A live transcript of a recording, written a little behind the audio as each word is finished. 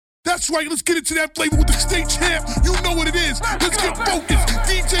That's right, let's get into that flavor with the state champ. You know what it is. Let's get focused.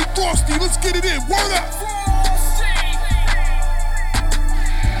 DJ Frosty, let's get it in. Word up.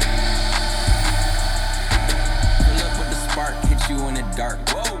 Pull up with the spark, hit you in the dark.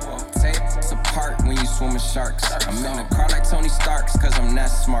 Take us apart when you swim with sharks. I'm in the car like Tony Stark's, cause I'm that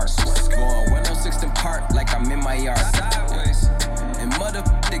smart. Going window 16 park like I'm in my yard. Sideways. And mother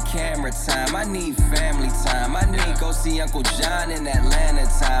the camera time. I need family time. I need go see Uncle John in Atlanta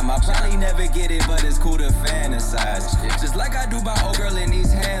time. I probably never get it, but it's cool to fantasize. Just like I do by old girl in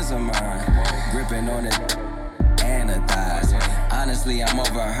these hands of mine. Gripping on it and the thighs. Honestly, I'm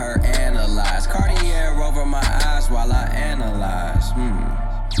over her analyze. Cartier over my eyes while I analyze.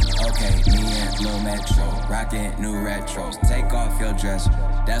 Okay, me and Lil Metro, rockin' new retros. Take off your dress,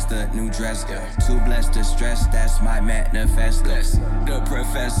 that's the new dress. Too blessed to stress, that's my manifesto. The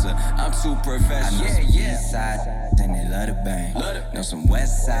professor, I'm too professional. I know some east side, then they love to bang. Know some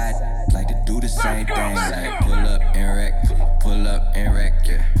west side, like to do the same thing. Like pull up and wreck, pull up and wreck,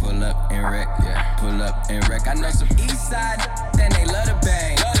 yeah. Pull up and wreck, yeah. Pull up and wreck. I know some east side, then they love to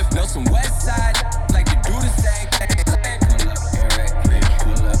bang. Know some west side, like to do the same thing.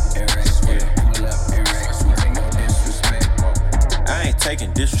 I ain't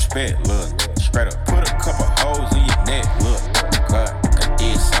taking disrespect, look. Straight up, put a couple holes in your neck, look. Cut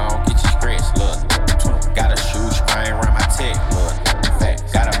this song, get you stretched, look. Got a shoe string around my tech, look.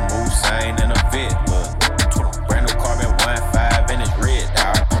 Fact, got a move sign in a vet, look. Brand new carbon 1.5 and it's red,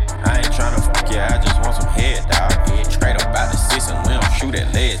 dog. I ain't tryna fuck you, I just want some head, dog. Straight up out the six and we don't shoot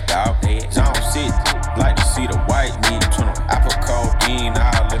at legs, dog. Zone 6, like to see the white meat. I put codeine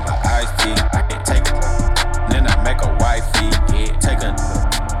all in my iced tea. Take it, then I make a wifey. Take a,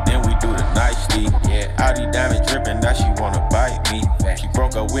 then we do the nicely. All these diamonds dripping, now she wanna bite me. She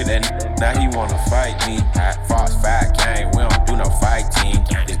broke up with that, now he wanna fight me. Fox 5 gang, we don't do no fighting.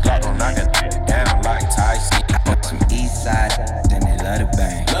 This Glock gon' knock it down like Tyson. Some east side, then they love to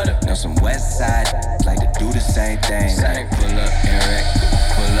bang. Know some west side, like to do the same thing. Like pull up and wreck,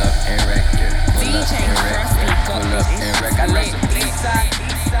 pull up and wreck, yeah. Pull up and wreck, yeah. Pull up and wreck. I know some east side.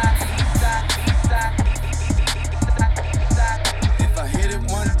 If I hit it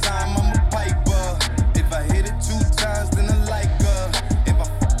one time, I'm a piper. If I hit it 2 times, then I like her. If I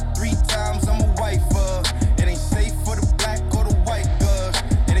 3 times, I'm a wifer. It ain't safe for the black or the white girl.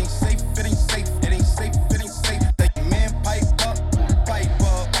 It ain't safe, it ain't safe, it ain't safe, it ain't safe. Like your man pipe up.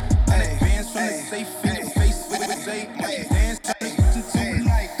 And advance from the safe in your face with the safe. My dance turn it into a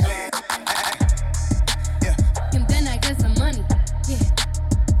nightclub. Yeah. And then I get some money. Yeah.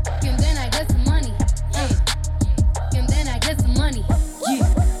 And then I get some money. Hey. And then I get some money. Yeah.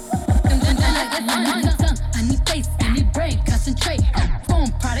 And then I get some money. I need face, I need brain, concentrate.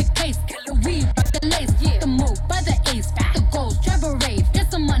 Phone product case, killer weed, but the lace. Yeah. The move by the ace, the goals, travel rave.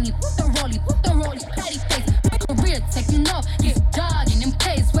 Get some money, put the rollie, patty face. Career taking off, yeah. Dog in them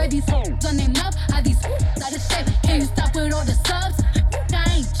plays where these hoes on their mouth are these out of shape. Can you stop with all the subs? I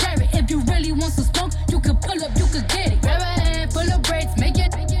ain't cherry. If you really want some smoke, you can pull up, you can get it. Grab a hand full of braids, make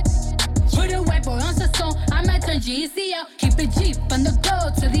it. Put a white boy on the song, I might turn GC out. Keep it G from the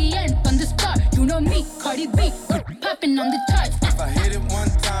go to the end, from the start. You know me, Cardi B, popping on the charts. If I hit it one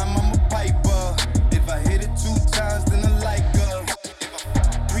time, I'm a piper. If I hit it 2 times, then I like her. If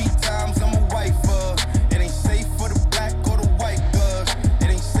I 3 times, I'm a wifer. It ain't safe for the black or the white girl. It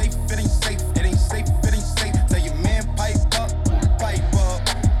ain't safe, it ain't safe, it ain't safe, it ain't safe. Tell your man pipe up.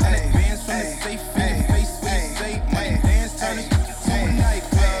 And advance from the safe in your face with the safe. My dance turn it to a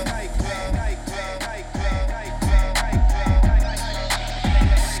nightclub.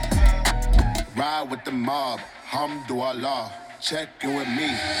 Ride with the mob, hamdulillah. Check in with me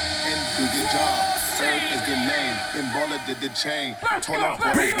and do your job. Third is the name, then baller did the chain. Torn off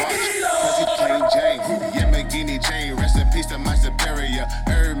for a watch, cause he plain Jane. Yamagini chain, rest in peace to my superior.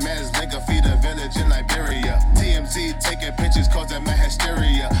 Hermes nigga feed a village in Liberia. TMZ taking pictures causing my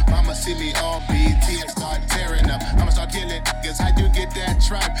hysteria. Mama see me on BT and start tearing up. I'ma start killing niggas, how you get that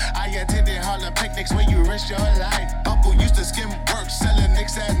tribe? I attended Harlem picnics when you risk your life. Uncle used to skim work, selling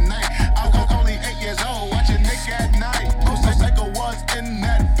nicks at night. I was only 8 years old, watching Nick at night. Psycho was in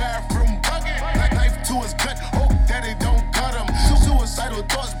that bathroom bucket. Knife to his gut, hope daddy don't cut him. Suicidal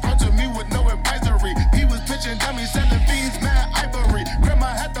thoughts brought to me with no advisory. He was pitching dummies, selling fiends, mad ivory. Grandma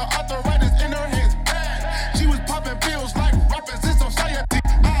had the arthritis in her hands, bad. She was popping pills like rappers in society.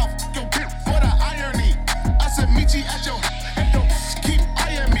 I'll f*** your bitch for the irony. I said meet you at your and don't keep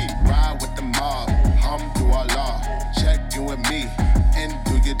eyeing me. Ride with the mob, hamdulillah. Check in with me and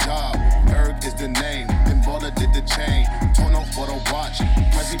do your job. Erg is the name, then baller did the chain. Torn off for the watch,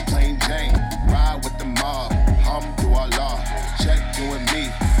 Prezi plain Jane. Ride with the mob, hamdulillah. Check in with me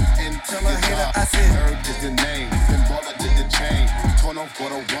And tell her hater I said Herb is the name. Then Baller did the chain. Torn off for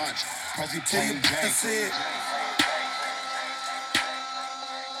the watch. Cause he plain Jane. I said.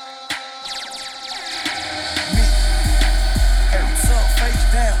 What's up, face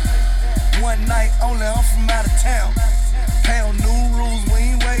down? One night only, I'm from out of town. Pound new rules, we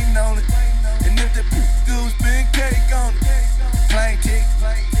ain't waiting on it. And if that good, spin cake on it. Plane ticket,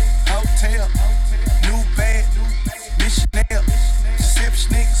 hotel, new bag, Miss Chanel, sip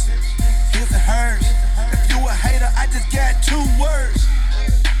sneakers, his and hers. If you a hater, I just got 2 words.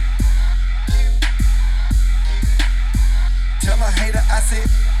 Tell a hater I said.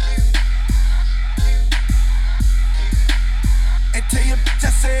 And tell your bitch I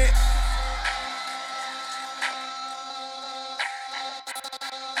said.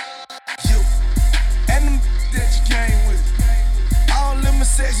 You and them that you came with. All them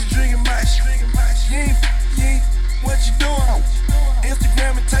sexy drinking my shit. You ain't, what you doing?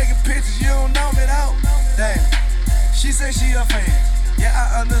 Instagram and taking pictures, you don't know me though. Damn, she say she a fan. Yeah,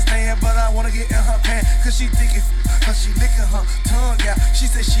 I understand, but I wanna get in her pants. Cause she thinking, cause she licking her tongue out. She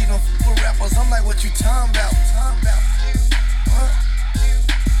say she don't f with rappers. I'm like, what you talking about? What?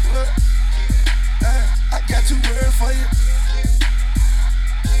 I got 2 words for you.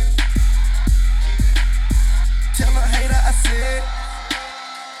 Tell a hater I said.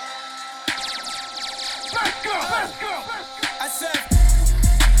 Let's go. I said,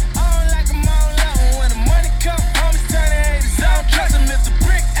 I don't like them all alone. When the money come, homies turn the haters. I don't trust them if the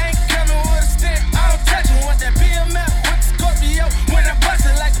brick ain't coming with a stick. I don't touch them. Want that BMF with the Scorpio. When I bust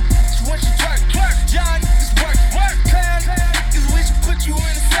it like a bitch when she twerk. Y'all niggas work. Clown niggas, we should put you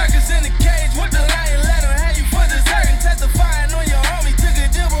in the circus in the cage with the lion. Let them have you for dessert and testifying on your homie. Took a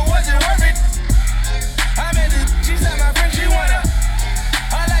deal, but wasn't worth it. I met this, she said my friend, she wanna.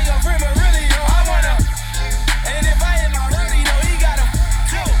 I like your friend, but really, yo, I wanna. And if I hit my Roddy, though, he got a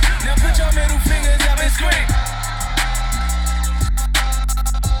too. Now put your middle fingers up and scream.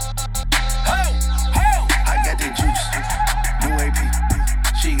 Ho, ho! I got that juice, new AP.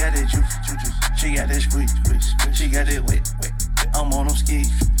 She got that juice. She got that squeeze. She got that wet. I'm on them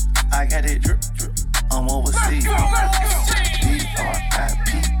skis. I got that drip. I'm overseas.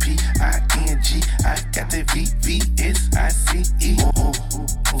 D-R-I-P-P-I-N-G. I got that V-V-S-I-C-E.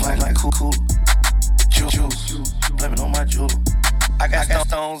 Like cool. Juice. Blame it on my jewel. I got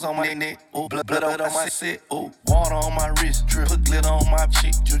stones on my neck, ooh, blood on my set, ooh, water on my wrist, drip, put glitter on my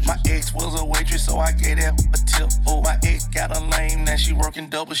cheek. My ex was a waitress, so I gave that a tip. Oh, my ex got a lame, now she working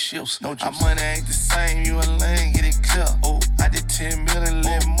double shifts. No juice. My money ain't the same, you a lame, get it clear. Oh, I did 10 million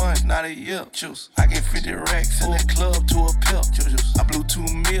in months, not a year. Juice. I get 50 racks in the club to a pill. Juice. I blew 2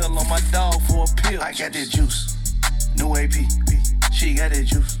 mil on my dog for a pill. I got that juice, new AP. She got that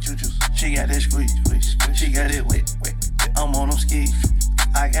juice. She got that squeeze. She got it wet. I'm on them skis.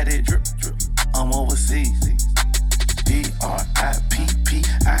 I got that drip. I'm overseas. D-R-I-P-P-I-N-G.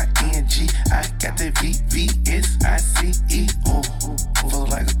 I got that V-V-S-I-C-E. Ooh, feel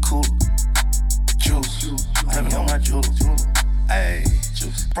like a cooler. Juice. Let me on my jewel. Hey,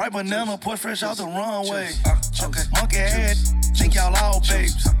 juice. Bright banana, put fresh out the runway. Okay, monkey head, think y'all all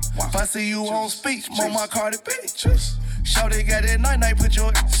babes. If I see you on speech, on my Cardi B. Show they got that night, put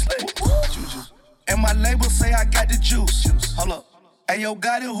your sleep. And my label say I got the juice. Hold up. Ayo,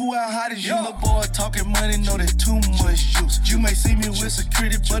 got it, who out hot as you? Little boy talking money, know that too much juice. You may see me with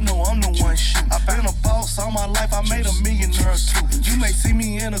security, but no, I'm the one shooting. I've been a boss all my life, I made $1 million too. You may see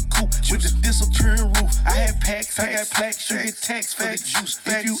me in a coupe with the disappearing roof. I had packs, I got plaques, you get tax for the juice.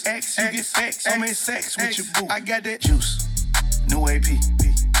 If you ask, you get facts, I'm in sex with your boo. I got that juice, new AP.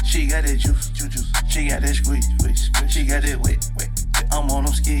 She got that juice. She got that squeeze. She got that wet. I'm on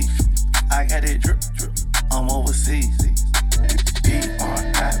them skis. I got that drip. I'm overseas.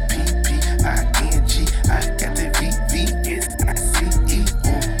 D-R-I-P-P-I-N-G. I got that V-V-S-I-C-E.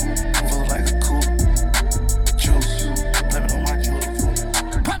 Ooh, feel like a cool juice. Blame it on my jewel.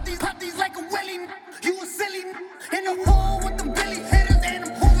 Pop these like a welly. You a silly in the hole with them belly hitters and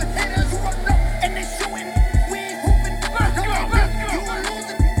them hoover hitters. You run up and they shooting. We ain't hooping. Let's go. You a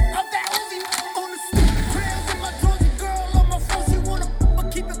loser. Off that Uzi on the street. Trails in my Georgia girl on my phone. She wanna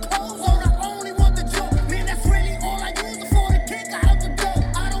keep it clothes on. I only want the joke. Man, that's really all I use it for. To kick her out the door.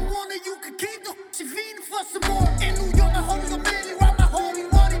 I don't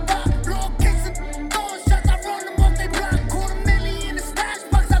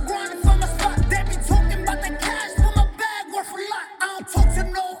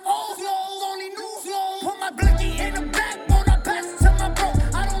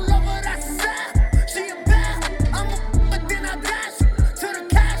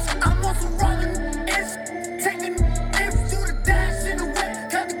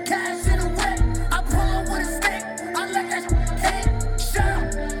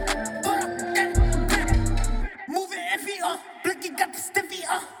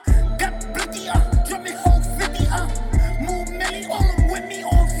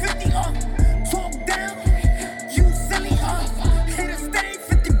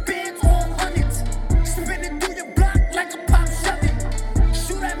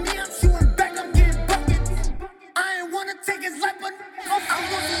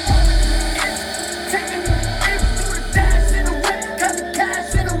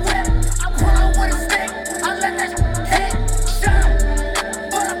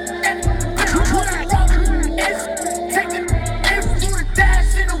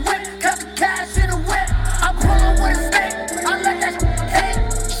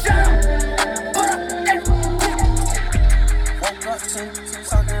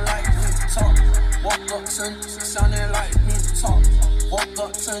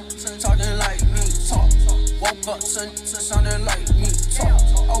talking like me, talk. Woke up, sounding like me, talk.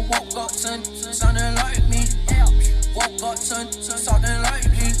 I woke up, sounding like me. Woke up, talking like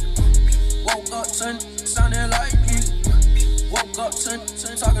me. Woke up, sounding like me. Woke up,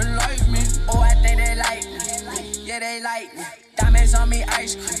 talking like me. Oh, I think they like me. Yeah, they like me. Diamonds on me,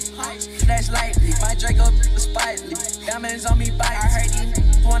 ice cream. That's lightly. My Draco was spitely. Diamonds on me, bite. I heard these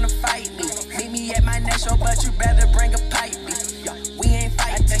niggas wanna fight me. Meet me at my next show, but you better bring a pipe. We ain't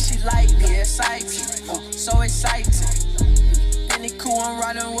fighting. I think she like me, exciting. So excited. Then it cool, I'm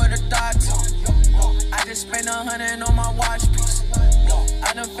riding with a doctor. I just spent 100 on my watch piece.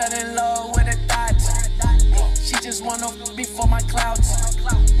 I done fell in love with a doctor. She just wanna be for my clouds.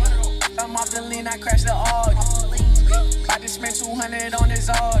 I'm off the lean, I crashed the Audi. About to spend 200 on this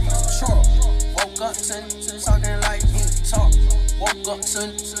order. Sure. Woke up, talking like me, talk. Woke up,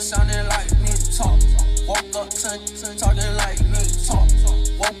 sounding like me, talk. Woke up, talking like me, talk.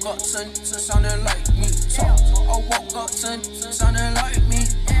 Woke up, sounding like me, talk. I woke up, sounding like me.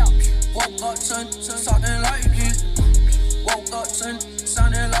 Woke up, talking like me. Woke up,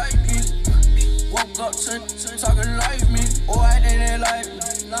 sounding like me. Woke up, talking like me. Oh, I didn't like me.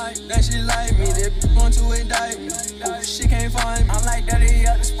 That she like me. They want to indict me. Ooh, she can't find me. I'm like, dirty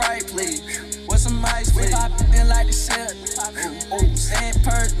up the Sprite, please. With some ice, please. Pop in like the shit. Ooh, same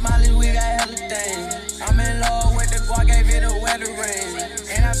purse, Molly, we got hella things. I'm in love with the guac, gave it a wedding ring.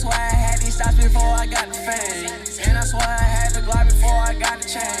 And that's why I had these stops before I got the fame. And that's why I had the Glock before I got the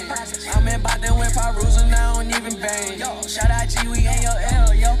chain. I'm in about to win Parusa, now I don't even bang. Yo, shout out G, we ain't your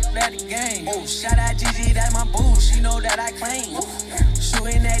L, yo, that the game. Oh, shout out Gigi, that's my boo, she know that I claim.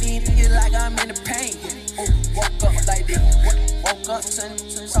 Shooting at these niggas like I'm in the pain. Woke up like this. Woke up,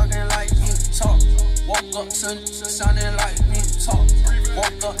 talking like me, talk. Woke up, sounding like me, talk.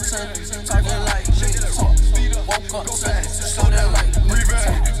 Woke up, talking like me, talk. Woke up, sounding like me,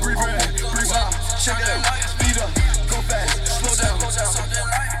 talk. Breathe out, check it out, speed up, go fast, slow down.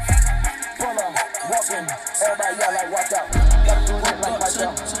 Pull up, walking, everybody yell like watch out. Gotta do it like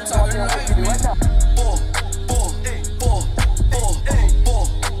myself. Talking like me right now.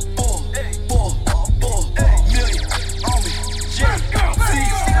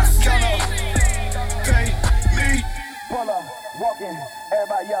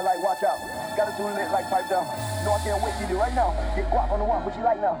 Everybody yell like watch out. Gotta do it like pipe down. No, I can't wait to do right now. Get guap on the one, what you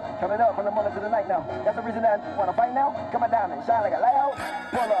like now? Coming up from the morning to the night now. That's the reason that I wanna fight now. Come on down and shine like a light out.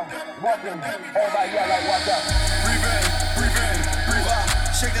 Pull up, walking. Everybody yell like watch out. Breathe in, breathe out.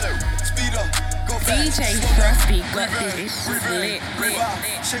 Shake it up, speed up, go fast. DJ Frosty got this breathe out,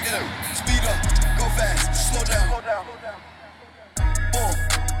 shake it up, speed up, go fast, slow down.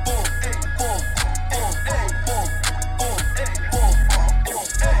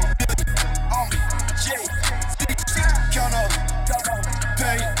 Count up,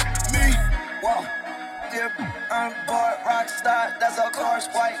 pay me. Whoa, dip, I'm bored, rock star, that's a course.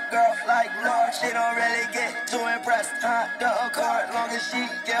 White girl like Lord, she don't really get too impressed. The accord, long as she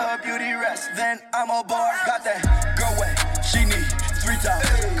get her beauty rest. Then I'm aboard, got that girl wet, she need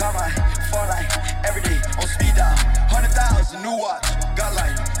 3,000. Call my phone like every day on speed dial. 100,000 new watch, got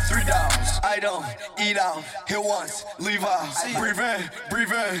like $3. I don't eat out, hit once, leave out. Breathe in,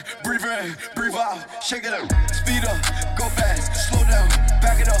 breathe out. Shake it up, speed up, go fast, slow down,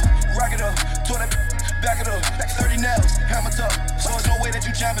 back it up, rock it up, turn it, back it up, 30 nails, hammer tough, so there's no way that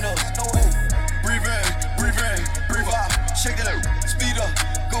you jamming us. Breathe in, out, shake it up, speed up,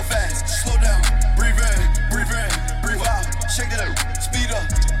 go fast, slow down, breathe in, out, shake it up, speed up,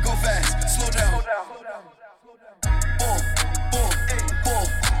 go fast, slow down.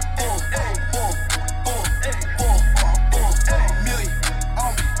 Million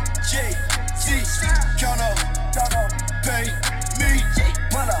on me, J-Z, count up, pay me.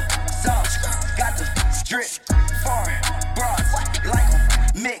 Mother, sauce, got the strip, foreign, bras, like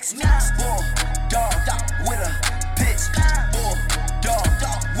them, mixed, bull, dog, with a bitch, bull, dog,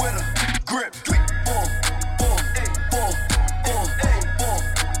 with a grip, bull,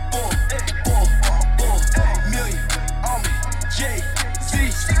 million on me, J-Z,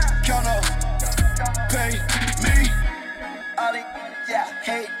 Count up, pay me. all they, yeah,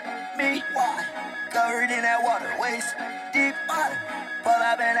 hate me, why? Covered in that water, waist deep, pull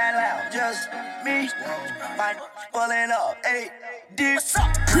up in that lounge, just me, my pulling up, 8 deep.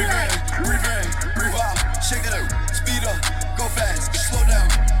 Breathe in, out, shake it up, speed up, go fast, slow down,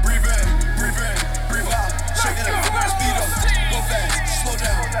 breathe in, out, shake it up, speed up, go fast, slow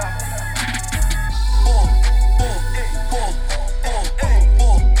down.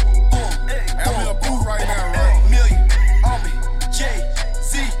 I'm in a booth right now, right? Million on me,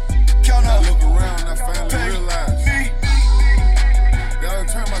 J-Z, count I up, look around, I finally pay realize me. that I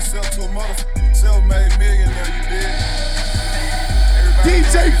turn my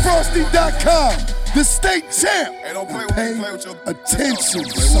DJFrosty.com, the state champ. Hey, don't play with Pay me, play with your attention,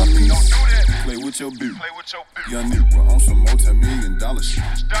 Don't do that. Play with your bitch. Young nigga on some multi-million-dollar shit.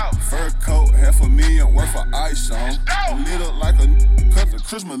 Fur coat, $500,000 worth of ice on. Lit up like a cut the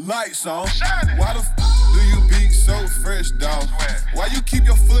Christmas lights on. Why the do you be so fresh, dawg? Why you keep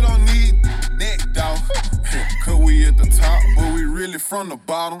your foot on these neck, dawg? Cause we at the top, but we really from the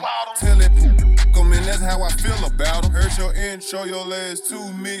bottom. Tell it, come in, that's how I feel about them. Heard your intro, your last 2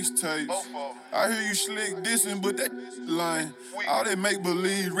 mixtapes. I hear you slick dissing, but that lying. All that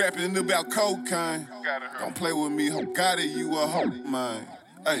make-believe rapping about cocaine. Don't play with me, ho. Got it, you a hoe, man.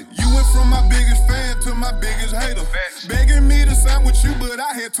 Hey, you went from my biggest fan to my biggest hater. Begging me to sign with you, but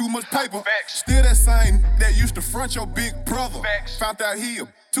I had too much paper. Still that same that used to front your big brother. Found out he a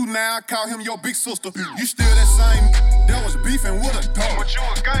 2, now I call him your big sister. You still that same that was beefing with a dog. But you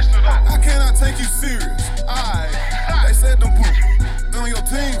a gangster though. I cannot take you serious. Alright, they said them poop on your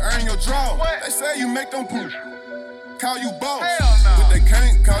team, earn your draw. They say you make them poop. Call you boss, but they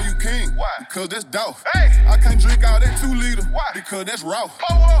can't call you king. Why? Because that's dope. I can't drink all that 2 liter. Why? Because that's raw.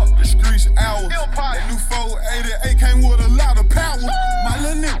 The streets hours. That new 488 came with a lot of power. My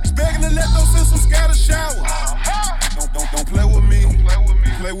little niggas begging to let those sisters scatter showers. Don't play with me.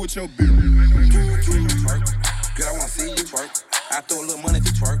 Play with your bitch. Girl, I wanna see you twerk. I throw a little money if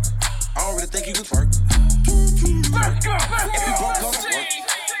you twerk. I don't really think you can twerk. Let's go. If you broke, go to work.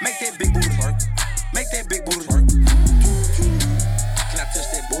 Make that big booty twerk. Make that big booty twerk. Can I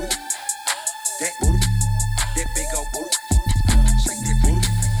touch that booty? That booty? That big old booty? Shake that booty.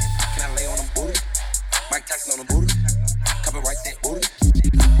 Can I lay on them booty? Mike Tyson on the booty. Copyright that booty.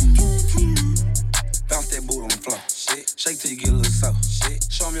 Bounce that booty on the floor. Shit. Shake till you get a little soft. Shit.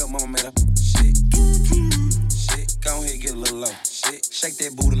 Show me your mama made up. Shit. Shit. Go ahead, get a little low. Shit. Shake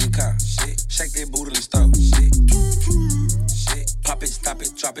that booty in the car. Shit. Shake that booty in the stove. Shit. Shit. Pop it, stop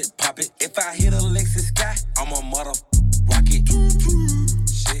it, drop it, pop it. If I hit a Lexus sky, I'm a mother rocket.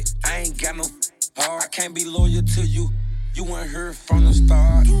 Shit. I ain't got no heart. I can't be loyal to you. You weren't here from the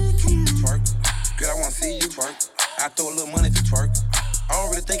start. Twerk. Girl, I wanna see you twerk. I throw a little money if you twerk. I don't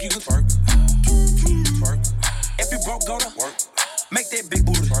really think you can twerk. Twerk. If you broke, go to work. Make that big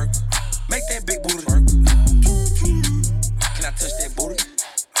booty twerk. Make that big booty twerk. Can I touch that booty?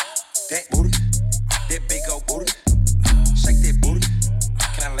 That booty? That big old booty? Shake that booty.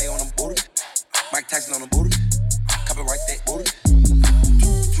 Can I lay on them booty? Mike Tyson on the booty. Copyright that booty.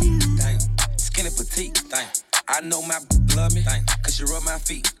 Damn. Skinny petite. Damn. I know my love me. Damn. Cause she rub my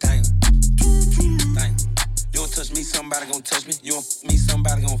feet. Damn. Damn. You don't touch me, somebody gon' touch me. You don't me,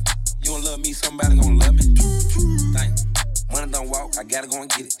 somebody gon' you don't love me, somebody gon' love me. Damn. Money don't walk, I gotta go and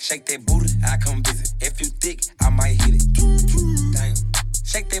get it. Shake that booty, I come visit. If you thick, I might hit it. Damn.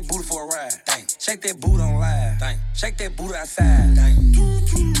 Shake that booty for a ride. Damn. Shake that booty on live. Damn. Shake that booty outside. Damn.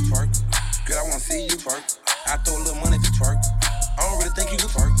 Twerk. Girl, I wanna see you twerk. I throw a little money if you twerk. I don't really think you can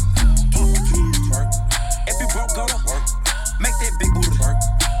twerk. Twerk. If you broke, go to work. Make that big booty twerk.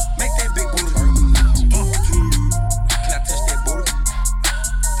 Make that big booty twerk. Can I touch that booty?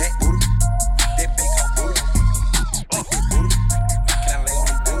 That booty? That big old booty? That booty? Can I lay on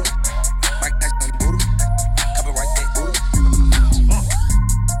the booty? Mike Tyson on the booty. Copyright that booty.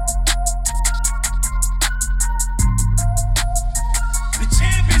 The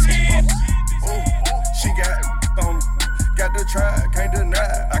champ is here. She got the try, can't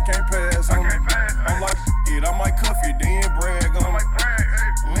deny. I can't pass on it. I'm like, it, I might cuff you, then brag on it.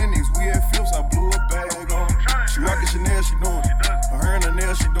 Lennox, we at Phillips, I blew a bag on it. She rockin' Chanel, she doing it. Her and her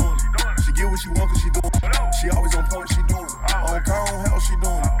nails, she doing it. She get what she want, cause she doing it. She always on point, she doing it. On car, on house, she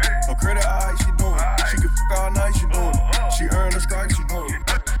doing it. Her credit high, she doing it. She can f*** all night, she doing it. She earn a strike, she doing it.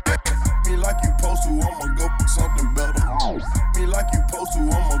 Me like you supposed to, I'ma go pick something better. Me like you supposed to,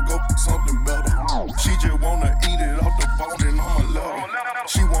 I'ma go pick something better. She just wanna eat it off the bone and I'ma love her.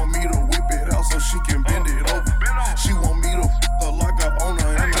 She want me to whip it out so she can bend it over. She want me to f*** her like I own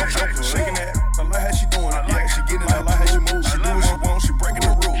her and I'm joker. Shaking that, I like how she doing it. Yeah, she getting it, I like how she move. She do what she want, she breaking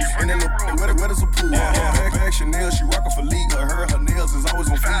the rules. And then the wet as a pool. Back Chanel, she rockin' for league. Her nails is always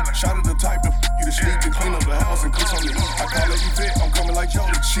on feet. Shot at the type to f*** you to sleep and clean up the house and cook something to eat. I call her Yvette, I'm coming like Joe.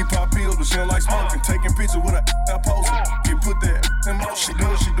 She pop pills, but she don't like smoking. Taking pictures with her I post it. Can put that in motion.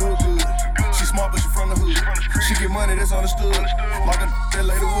 She do it good. She smart, but she from the hood. She get money that's understood. Like a that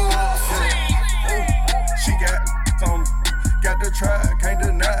later would. She got on, got the try, can't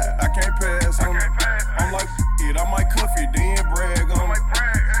deny. I can't pass on it. I'm like, it, I might cuff you, then brag on it.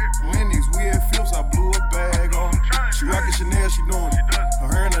 Lennox, we at Phillips, I blew a bag on it. She rockin' Chanel, she doing it.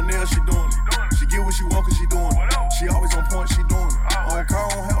 Her and her nails, she doing it. She get what she want, cause she doing it. She always on point, she doing it. On car,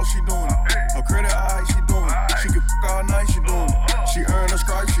 on house, she doing it. Her credit high, she doing it. She can f*** all night, she doing it. She earn a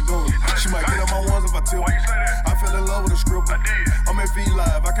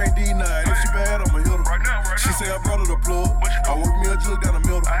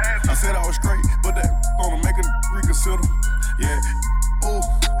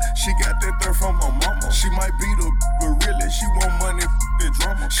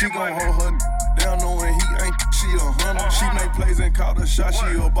She gon' hold her down knowing he ain't, she a hunter. She make plays and call the shot, she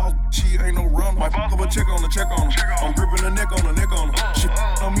a boss, she ain't no runner. My fuck up a check on her. I'm gripping the neck on her. She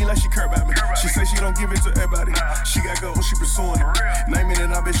on me like she care about me. She say she don't give it to everybody. She got goals, she pursuing it. Name it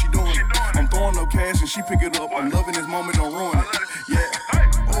and I bet she doing it. I'm throwing no cash and she pick it up. I'm loving this moment, don't ruin it. Yeah.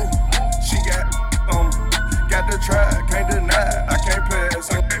 Oh, she got the try, can't deny, I can't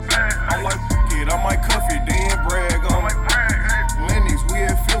pass. I'm like, it, I might cuff it, then brag on it. Lennox, we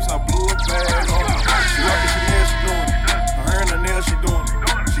at Phillips, I blew a bag on it. She like it, she nails, she doing it. Her and her nails, she doing it.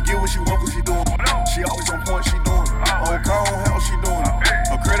 She get what she want, what she doing it. She always on point, she doing it. On call, on house, she doing it.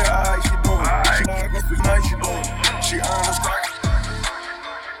 Her credit high, she doing it. She like it, night, she doing it. She earn a strike.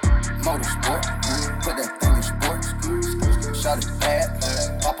 Motorsport, put that thing in sports. Shot it bad,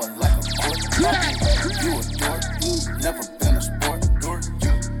 pop her like a court. You a dork, never been a sport.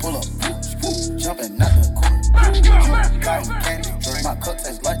 Pull up, jumping out the court. Cotton candy, my cup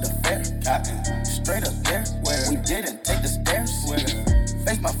tastes like the fair. Straight up there, where we didn't take the stairs.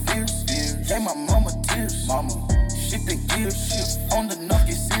 Face my fears, gave my mama tears. Shifting gears, on the knock,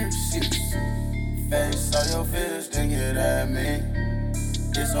 get serious. Face all your fears, then get at me.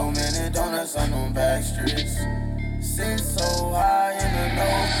 Get so many donuts on them back streets. Sit so high in the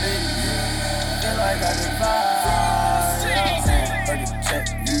nosebleed. Feel like I can fly. Burger check,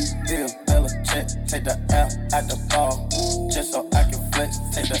 Bill, Bella check. Take the L at the ball, just so I can flex.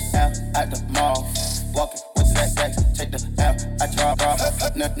 Take the L at the mall. Walking with sex, take the L, I draw.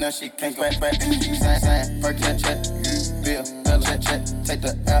 Now she can't grab back. Burger check, Bill, Bella check. Take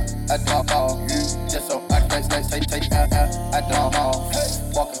the L at the ball, just so I can flex. Take the L at the mall.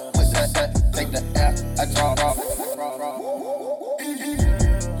 Walking with sex, take the L, I draw.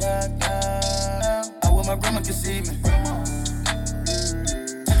 My grandma can see me.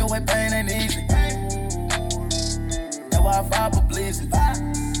 Take away pain ain't easy. That's why I vibe for blazing.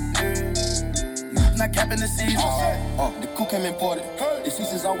 Not capping the season. The coupe came imported. The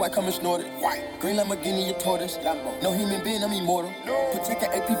seasons all white, coming snorted. Green Lamborghini, your tortoise. No human being, I'm immortal. Protect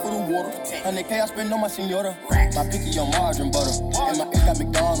an AP for the water. 100K I spend on my senora. My picky on margarine butter. And my ink got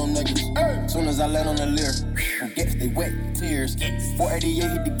McDonald's on niggas. Soon as I land on the lyre, forgets they wet tears.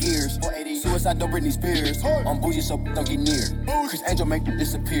 488 hit the gears. Suicide, don't Britney Spears. I'm bougie, so don't get near. Chris Angel make it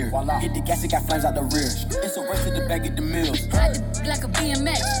disappear. Hit the gas, it got flames out the rear. It's a race to the back, get the mills. Ride the like a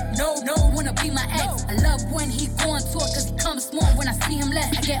BMX. No, wanna be my ex. I love when he going to it, cause he comes small when I see him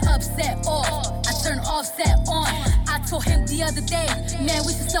less. I get upset off, I turn offset on. I told him the other day, man,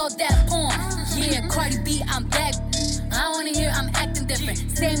 we should sell that porn. Yeah, Cardi B, I'm back. I wanna hear I'm acting different.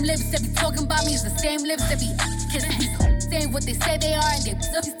 Same lips that be talking about me is the same lips that be kissing me. Saying what they say they are and they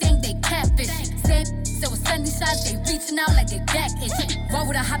think they catfishing. Same so with Sunday shots, they reaching out like they back itching. Why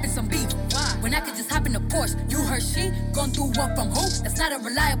would I hop in some beef? When I could just hop in a Porsche? You heard she gon' do what from who? That's not a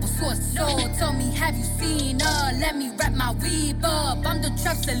reliable source. So tell me, have you seen her? Let me wrap my weave up. I'm the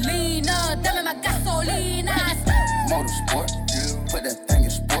trap Selena, dame my gasolina. Motorsport, put that thing in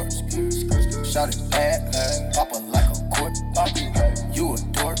sports. Shot it bad, pop her like a court. You a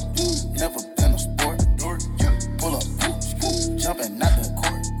dork, never been a sport. Pull up, jumping out the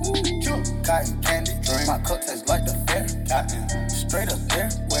court. Cotton candy, my cup tastes like the fair. Straight up there,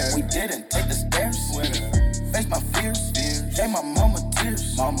 where we didn't take the stairs. Face my fears, gave my mama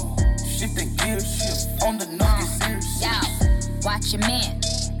tears. Shifting gears, on the knock, get serious. Yo, watch your man,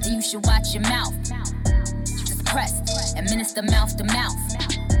 then you should watch your mouth. Just press, administer mouth to mouth.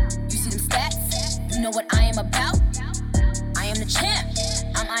 You see them stats? You know what I am about? I am the champ,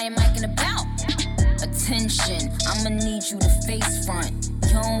 I am Mike and about. Attention, I'ma need you to face front.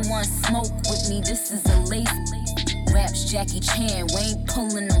 You don't want smoke with me, this is a lace. Raps Jackie Chan, we ain't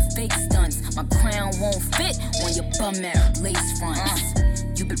pulling them fake stunts. My crown won't fit on your bum out lace fronts.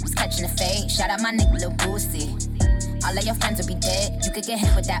 You was catching a fade, shout out my nigga Lil Boosie. All of your friends will be dead, you could get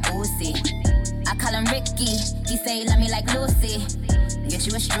hit with that Uzi. I call him Ricky, he say he love me like Lucy. Get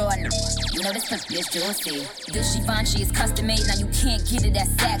you a straw, you know this pussy is juicy. This she fine, she is custom made, now you can't get it at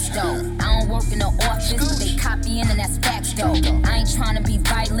Saks though. I don't work in the office, but they copying and that's facts though. I ain't tryna be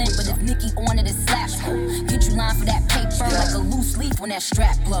violent, but if Nicki on it, it's slap. Get you line for that paper like a loose leaf when that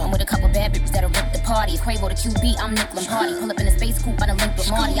strap blow. I'm with a couple bad bitches that'll rip the party. Quavo the QB, I'm Nick Lombardi. Pull up in a space coupe, I done link with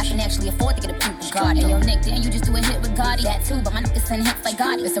Marty. I can actually afford to get a pink Bugatti. Hey yo Nick, then you just do a hit with Gotti. That too, but my niggas send hits like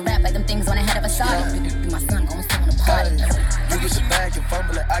Gotti. It's a rap like them things on the head of a Saudi. my son gon' sit on the party. You get the bag and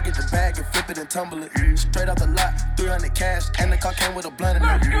fumble it, I get the bag and flip it and tumble it. Straight out the lot, 300 cash, and the car came with a blunt in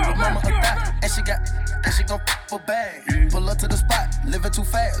it. But mama a thot, and she gon' f*** a bag. Pull up to the spot, living too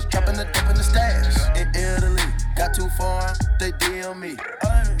fast, dropping the dip in the stash. In Italy, got too far, they DM me.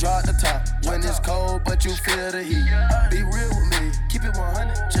 Draw at the top, when it's cold, but you feel the heat. Be real with me, keep it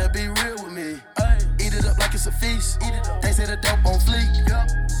 100, just be real with me. Eat it up like it's a feast, they say the dope on fleek.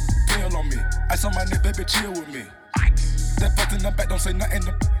 Pill on me, ice on my neck, baby, chill with me. That fucked in the back, don't say nothing,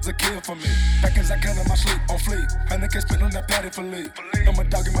 the a kill for me. Back as I can in my sleep, on fleek. 100K spent on that patty for leave. I'm a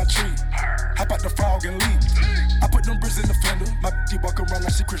dog in my tree. Hop out the frog and leap. I put them bricks in the fender. My bitch walk around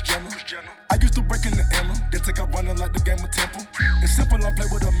like she Kris Jenner. I used to break in the Emma, then take out running like the game of Temple. It's simple, I play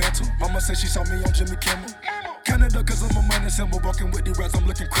with a mental. Mama said she saw me on Jimmy Kimmel. Canada, cause I'm a money symbol. Walking with the rats, I'm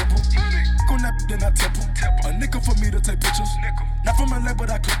looking crippled. On that, then I temple. A nickel for me to take pictures. Not from LA, but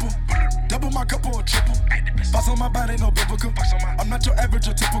I cripple. Double my cup or a triple. Boss on my body, no biblical. I'm not your average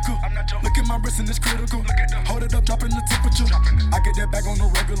or typical. Look at my wrist and it's critical. Hold it up, dropping the temperature. I get that bag on the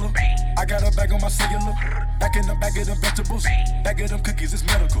regular. I got a bag on my cellular. Back in the bag of them vegetables. Bag of them cookies, it's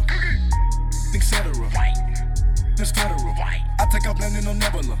medical. Etc. This federal. I take out blending on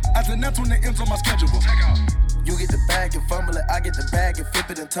Nebula. I did not when the M's on my schedule. You get the bag and fumble it, I get the bag and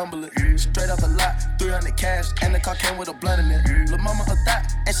flip it and tumble it. Straight out the lot, 300 cash, and the car came with a blunt in it. Lil' mama a thot,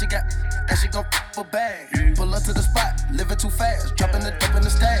 and she gon' f*** a bag. Pull up to the spot, living too fast, dropping the dip in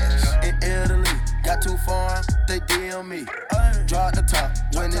the stash. In Italy, got too far, they DM me. Draw at the top,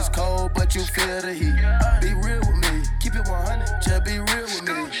 when it's cold, but you feel the heat. Be real with me, keep it 100, just be real with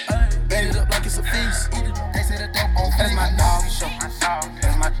me. Eat it up like it's a feast. They say the dope on That's my dog show.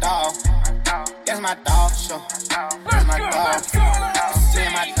 That's my dog. That's my dog show. That's my dog. Me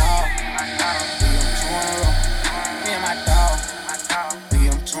and my dog. Me and my dog. Me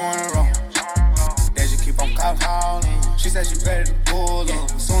and 2 in a row. They just keep on calling. She said she ready to pull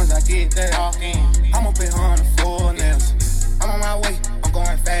up. As soon as I get there, I'ma put her on the full nails. I'm on my way. I'm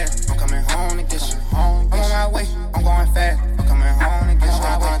going fast. I'm coming home to get you. I'm on my way. I'm going fast. I'm coming home to get you.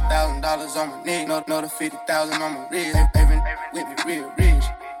 $100,000 on my neck. Know the 50,000 on my wrist. Every with me real rich.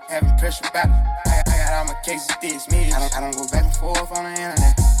 Having pressure battle. I got all my cases this me. I don't go back and forth on the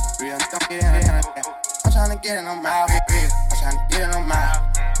internet. Real, don't get in the internet. I'm tryna get it on my real. I'm tryna get it on my.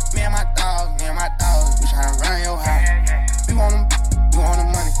 Me and my dogs, we tryna run your house. We want the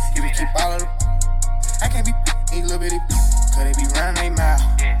money. You can keep all of the. I can't be these little bitty, cause they be running they mouth.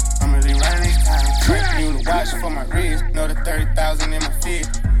 I'm really running this time. New watch for my wrist. Know the 30,000 in my feet.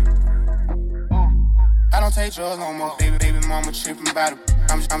 I don't take drugs no more. Baby mama tripping about it.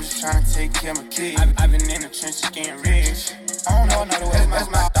 I'm just trying to take care of my kids. I've been in the trenches getting rich. I don't know another way. That's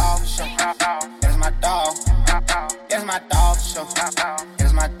my dog for sure. That's my dog. That's my dog for sure.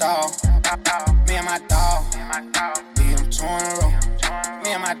 That's my dog. Me and my dog. Lead them 2 in a row.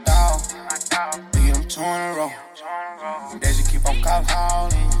 Me and my dog. Lead them 2 in a row. They just keep on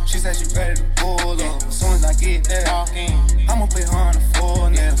calling. She said she ready to pull up. As soon as I get there, I'ma put her on the full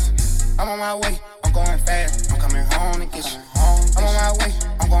nails. I'm on my way. I'm going fast. I'm coming home to get you. I'm on my way.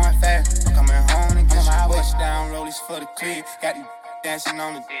 I'm going fast. I'm coming home to get you. Bust down rollies for the crib. Got these dancing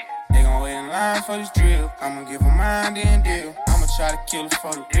on the dick. They gon' wait in line for this drill. I'ma give her mine, then deal. I'ma try to kill her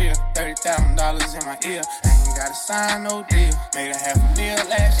for the real. $30,000 in my ear. I ain't gotta sign no deal. Made a $500,000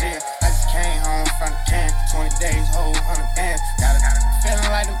 last year. I just came home from the can. 20 days, whole 100 bands. Got a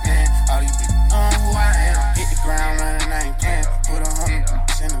feeling like a band. All these people knowing who I am. Hit the ground running, I ain't playing. Put 100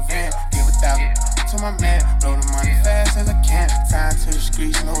 in the van. Give 1,000 to my man. Blow the money fast as I can. Time to the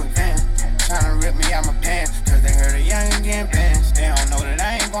streets, no advance. Tryna rip me out my pants. Cause they heard a young and getting bands. They don't know that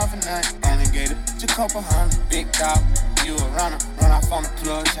I ain't going for nothing. Only gave it a couple hundred. Big dog, you a runner. Run off on the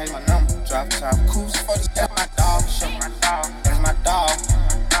plug, change my number. Drop top, cruise for the step. My dog, show. That's my dog.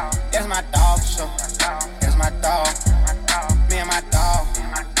 That's my dog, show. That's my dog. Me and my dog.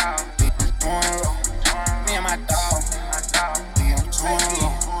 We 2 in a row. Me and my dog. We 2 in a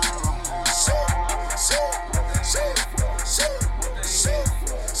row.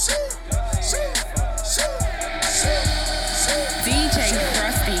 DJ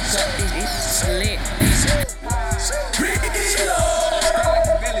Frosty got this lit.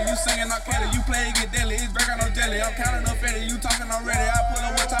 You singing, I'm Kelly, you play, get deadly. It's burger, no jelly. I'm counting up Fetty, you talking already. I pull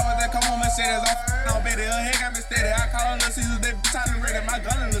up what top of that, come on, Mercedes. I'm Betty, her head got me steady. I call her Little Caesars, they tired ready. My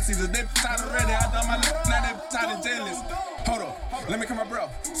gun is Little Caesars, they tired ready. I done my lip, now they tired jealous. Hold up, let me come my bro.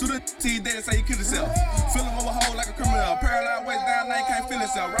 Suit the T, daddy say he killed himself. Fill him over hole like a criminal. Paralyzed waist down, now he can't feel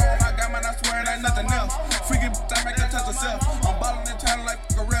himself. Roll on my guy, man, I swear it ain't nothing else. Freaking I make her touch herself. I'm ballin' and turning like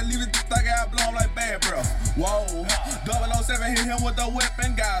a real, leave it like I blow him like bad, bro. Whoa, double O 7 hit him with a whip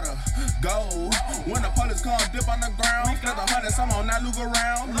and gotta go. When the police come, dip on the ground. Got the 100, some on that look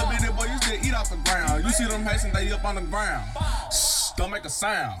around. Little bitty boy, you still eat off the ground. You see them Haitians, they up on the ground. Shh, don't make a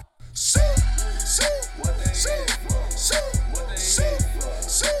sound. Shoot, shoot, shoot, shoot, shoot,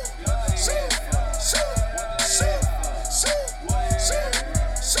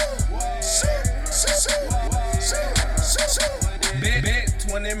 Bet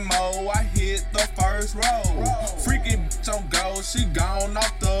 20 more, I hit the first row. Freaking bitch on go, she gone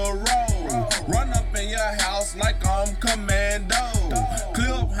off the road. Run up in your house like I'm commando.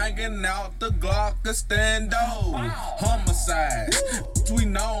 Clip hanging out, the Glock a stando. Homicides, we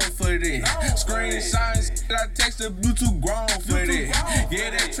known for this. Screenshots, I texted you too grown for this.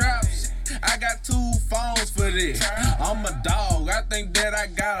 Yeah, that trap shit, I got 2 phones for this. I'm a dog, I think that I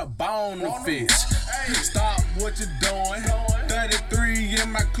got a bone to fish. Stop what you doing. 33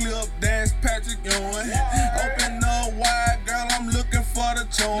 in my clip, dance Patrick Ewing. Open up wide, girl, I'm looking for the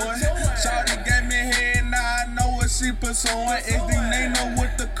choice. Shawty gave me head, now I know what she pursuing. SD Nino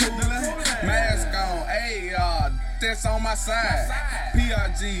with the cooler. Mask on, AR, that's on my side.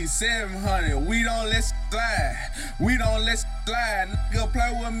 PRG 700, we don't let slide. We don't let slide. Nigga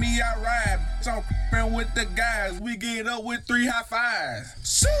play with me, I ride. Bitch, I'm creeping with the guys. We get up with 3 high fives.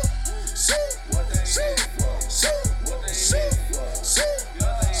 Shoot, shoot, shoot, shoot, shoot, shoot,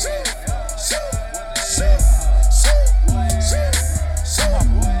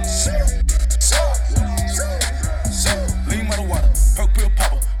 Lean by the water, perk pill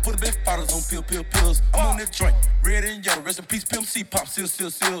popper. Put a bit bottles on pills. I'm on that drink, red and yellow. Rest in peace, Pimp C pop, seals. You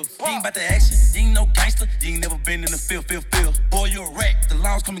ain't about the action, you ain't no gangster. You ain't never been in the field. Boy, you a rat, the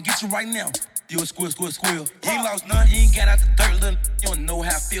laws come and get you right now. You a squill. You ain't lost none, you ain't got out the dirt, little. You don't know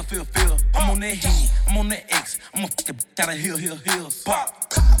how I feel. I'm on that heat, I'm on that X. I'm gonna fuck it down a hill.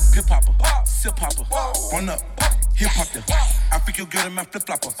 Pop, hip hopper, sip hopper, run up, hip hopper. I freak your girl in my flip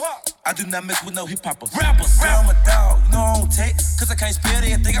flopper. I do not mess with no hip hoppers. Rappers, I'm a dog, you know I don't text, cause I can't spell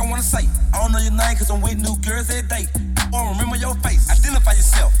everything I wanna say. I don't know your name, cause I'm with new girls every day. I don't remember your face, identify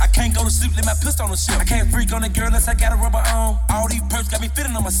yourself. I can't go to sleep, leave my pistol on the shelf. I can't freak on a girl unless I got a rubber on. All these perks got me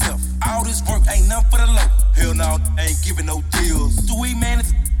fitting on myself. All this work ain't nothing for the low. Hell no, I ain't giving no deals. Do we man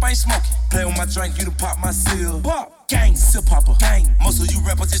if I ain't smoking? Play with my drink, you to pop my seal. Pop, gang, sip hopper, gang. Most of you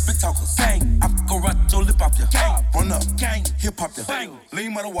rappers just big talkers, gang. I go right your lip off ya, gang. Run up, gang, hip hop ya, bang.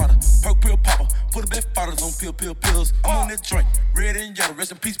 Lean by the water, perk pill popper. Put a bit bottles on pills. I'm on that drink, red and yellow.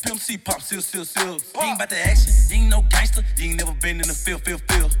 Rest in peace, Pimp C pop, seals. You ain't about the action, you ain't no gangster. You ain't never been in the field.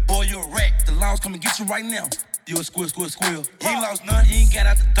 Boy, you a rat, the laws come and get you right now. You a squill. You ain't lost none, you ain't got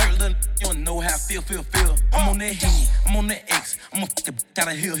out the dirt, little. You don't know how I feel. I'm on that heat, I'm on that X. I'm gonna fuck it down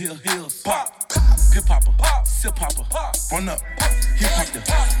a hill. Pop, hip hopper, sip hopper, run up, hip hop ya.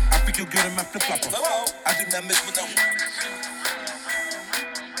 I freak your girl in my flip flopper. I do not mess with no.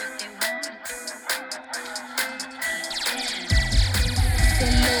 You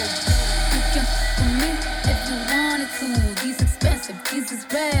can f with me if you wanted to. These expensive, these is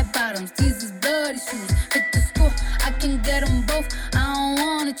red bottoms, these is bloody shoes. Hit the school, I can get them both. I don't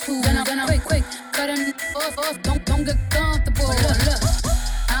wanna choose. When I'm quick, cut them off. Don't get comfortable. Look,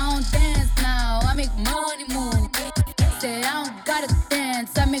 I don't dance now, I make money move. Say I don't gotta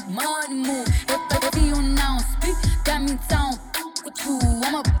dance, I make money move. If I see you now speak, that means I don't f with you.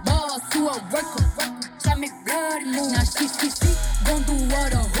 I'm a boss, you a worker. I make bloody move. Now she gon' do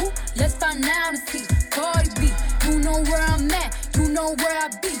what or who? Let's find out and see. Cardi B, you know where I'm at, you know where I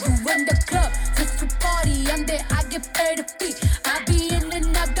be. You in the club, just to party, I'm there, I get paid a fee. I be in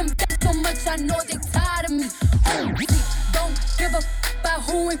and out them beds so much, I know they tired of me. Don't give a f about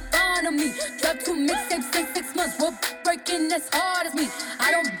who in front of me. Drop 2 mixtapes in 6 months, we're breaking as hard as me.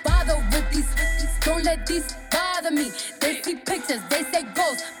 I don't bother with these, don't let these bother me. They see pictures, they say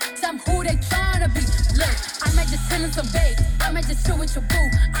ghosts, I'm who they tryna be. Look, I might just chill in some babe, I might just chill with your boo,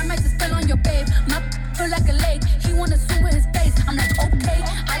 I might just spill on your babe. My feel like a lake, he wanna swim with his face. I'm like, okay,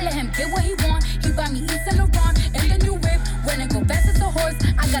 I let him get what he want. He buy me East and Laurent and the new whip. When it go fast as a horse,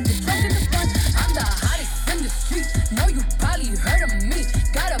 I got the trunk in the front. I'm the hottest in the street, know you probably heard of me.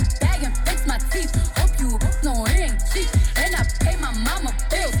 Got a bag and fix my teeth, hope you know it ain't cheap. And I pay my mama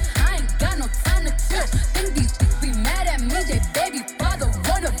bills, I ain't got no time to chill. Think these be mad at me, they baby father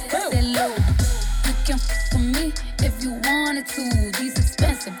wanna build. Say, low, you can f with me if you wanted to. These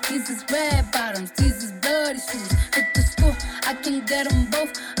expensive, these is red bottoms, these is bloody shoes. Hit the school, I can get them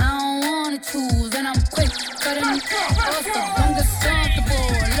both, I don't wanna choose. And I'm quick, cutting them off, so don't get comfortable.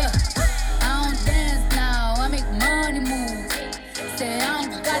 Look, I don't dance now, I make money moves. Say I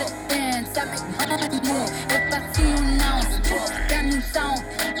don't gotta dance, I make money move. If I see you now, that means I don't.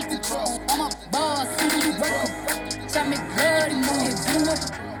 I'm a boss, you work, I make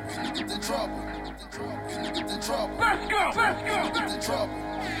trouble. Can you get the trouble? Let's go. Can you get the trouble?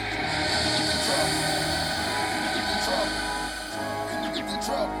 Can you get the trouble? Can you get the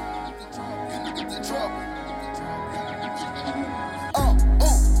trouble? Can you get the trouble?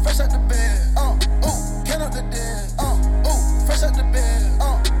 Fresh out the bed. Count out the dead. Fresh out the bed.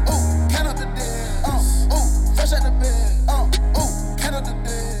 Count out the dead. Fresh out the bed. Count out the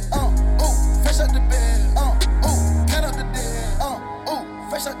dead. Fresh out the bed. Count out the dead.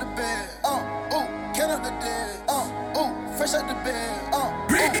 Fresh out the bed. Count out the dead. Fresh out the bed. Count out the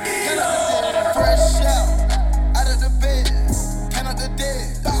dead. Fresh out of the bed. Count out the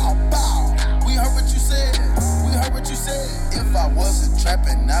dead. Bow, bow. We heard what you said. We heard what you said. If I wasn't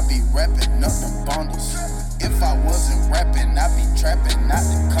trapping, I'd be rapping up them bundles. If I wasn't rapping, I'd be trapping out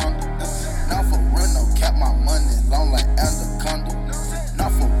the condo. Not for real, no cap, my money long like anaconda.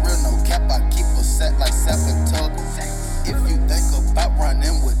 Not for real, no cap, I keep a set like Sapin Tugger. If you think about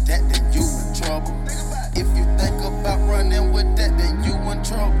running with that, then you in trouble. If you think about running with that, then you in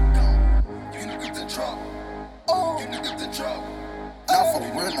trouble. You get the trouble. You get the trouble. Not for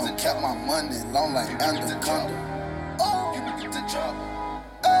real, no cap, my money long like anaconda. You get the trouble.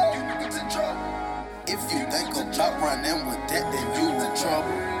 You get the trouble. If you think about running with that, then you in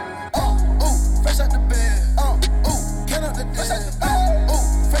trouble. Fresh out the bed. Count out the dead.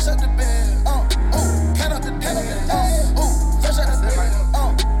 Fresh out the bed. Count out the dead. Fresh out the bed.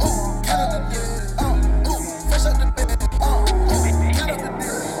 Count out the dead. Fresh out the bed. Count out the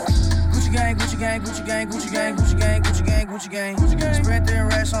dead. Gucci gang, Gucci gang, Gucci gang, Gucci gang, Gucci gang, Gucci gang, Gucci gang. Spread their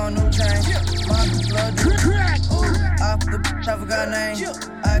racks on new chain. My blood do crack. I forgot name.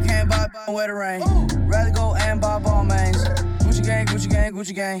 I can't buy where the rain. Rather go and buy ball mains. Gucci gang, Gucci gang,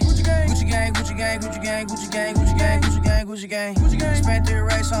 Gucci gang, Gucci gang, Gucci gang, Gucci gang, Gucci gang, Gucci gang, Gucci gang, Gucci gang, Gucci gang. Spent 3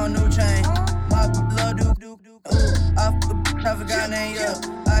 racks on new chain. My blood do. I forgot name. Yeah,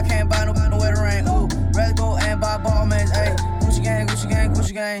 I can't buy nowhere to rain. Rather go and buy ball mains. Ayy, Gucci gang, Gucci gang,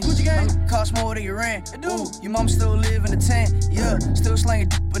 Gucci gang, Gucci gang. Cost more than your rent. Your mom still live in the tent. Yeah, still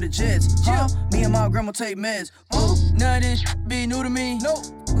slanging with the jets. Me and my grandma take meds. None of this be new to me. Nope.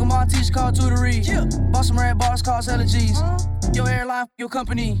 My teacher called tutory. Bought some red bars, cost hella G's. Your airline, your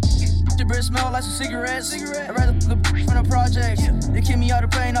company. Your breath smell like some cigarettes. I'd rather put a from the project. They kick me out the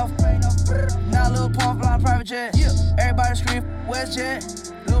plane off. Now Lil Pump flying private jet. Everybody scream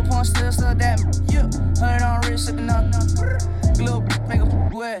WestJet. Lil Pump still that. 100 on wrist, sipping up. Lil make a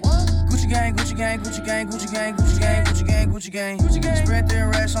wet. Gucci gang, Gucci gang, Gucci gang, Gucci gang, Gucci gang, Gucci gang, Gucci gang, Gucci gang. Spread their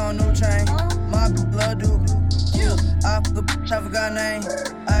racks on new chain. My blood do. I forgot name.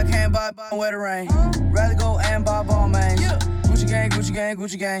 I can't buy where the rain. Rather go and buy ball mains. Gucci gang, Gucci gang,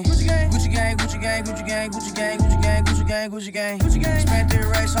 Gucci gang, Gucci gang, Gucci gang, Gucci gang, Gucci gang, Gucci gang, Gucci gang, Gucci gang, Gucci gang, Gucci gang. Spent 3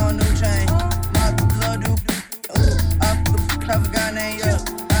 racks on new chain. My blood do. I forgot name.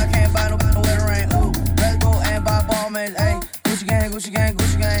 I can't buy where the rain. Rather go and buy ball mains. Ayy, Gucci gang, Gucci gang,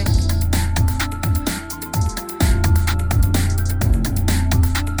 Gucci gang.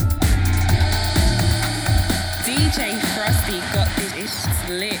 DJ Frosty got this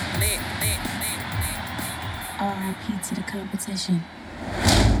lit. R.I.P. to the competition.